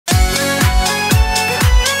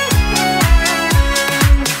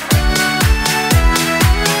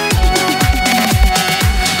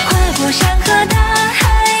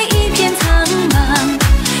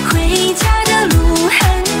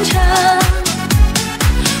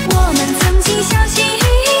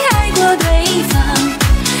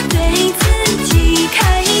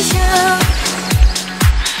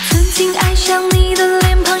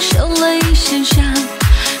身上，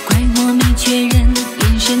怪我没确认，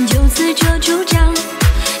眼神就此这主张。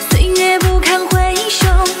岁月不堪回首，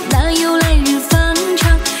哪有来日方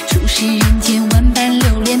长？初识人间万般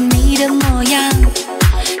留恋你的模样。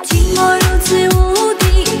寂寞如此无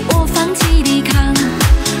敌，我放弃抵抗，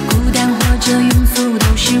孤单或者庸俗都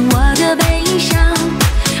是我的悲伤。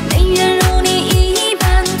没人如你一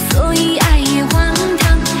般，所以爱也荒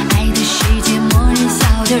唐。爱的世界，默认笑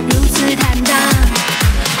得如此坦荡。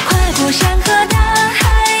跨过山河大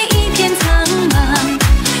海，一片苍茫，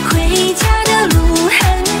回家的路很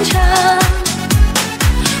长。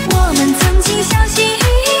我们曾经相信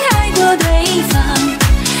爱过对方，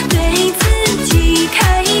对自己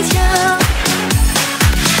开枪。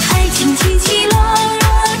爱情起起落落，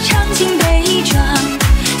尝尽悲壮，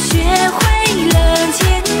学会了坚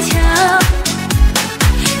强。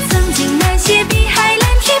曾经那些碧海蓝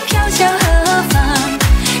天飘向何方，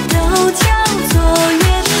都叫做远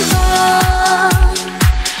方。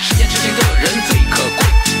时间之间的人最可贵，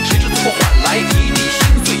谁知错换来一地心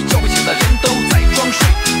碎。叫不醒的人都在装睡，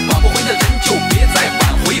挽不回的人就别再挽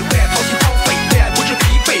回。为爱掏心掏肺，对爱不知疲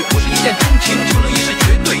惫，不是一见钟情就能一世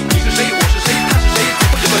绝对。你是谁，我是谁，他是谁，总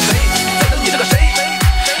会有个谁在等你这个谁。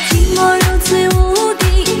寂寞如此无敌，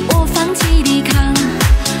我放弃抵抗，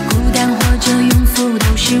孤单或者庸俗都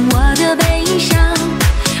是我的悲伤。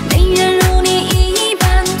没人如你一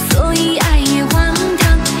般，所以爱也荒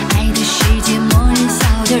唐。爱的世界，默认笑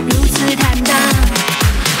得如此坦荡。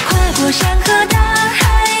跨过山河大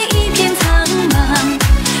海，一片苍茫，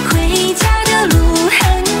回家的路很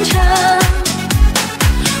长。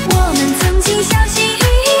我们曾经相信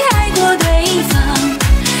爱过对方，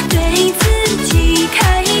对自己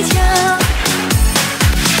开枪。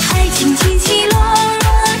爱情起起落落，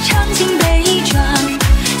尝尽悲壮，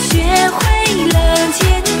学会了坚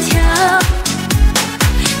强。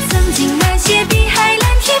曾经那些碧海蓝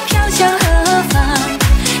天飘向何方，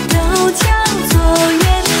都叫做远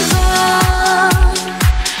方。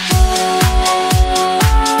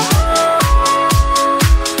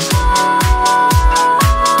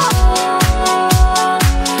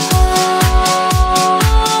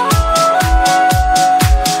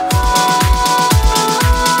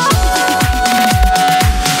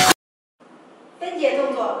分解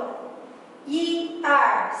动作：1、2、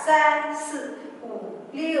3、4、5、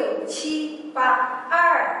6、7、8；2、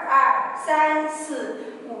2、3、4、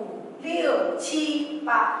5、6、7、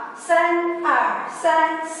8；3、2、3、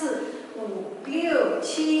4、5、6、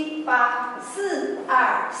7、8；4、2、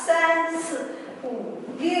3、4、5、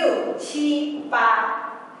6、7、8。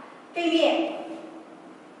背面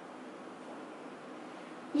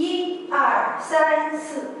：1、2、3、4、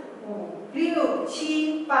5、6、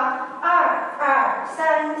7、8；2、2、3、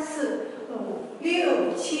4、5、6、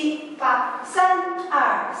7、8；3、2、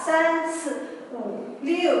3、4、5、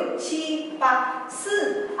6、7、8；4、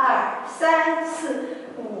2、3、4、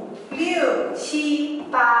5、6、7、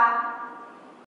8。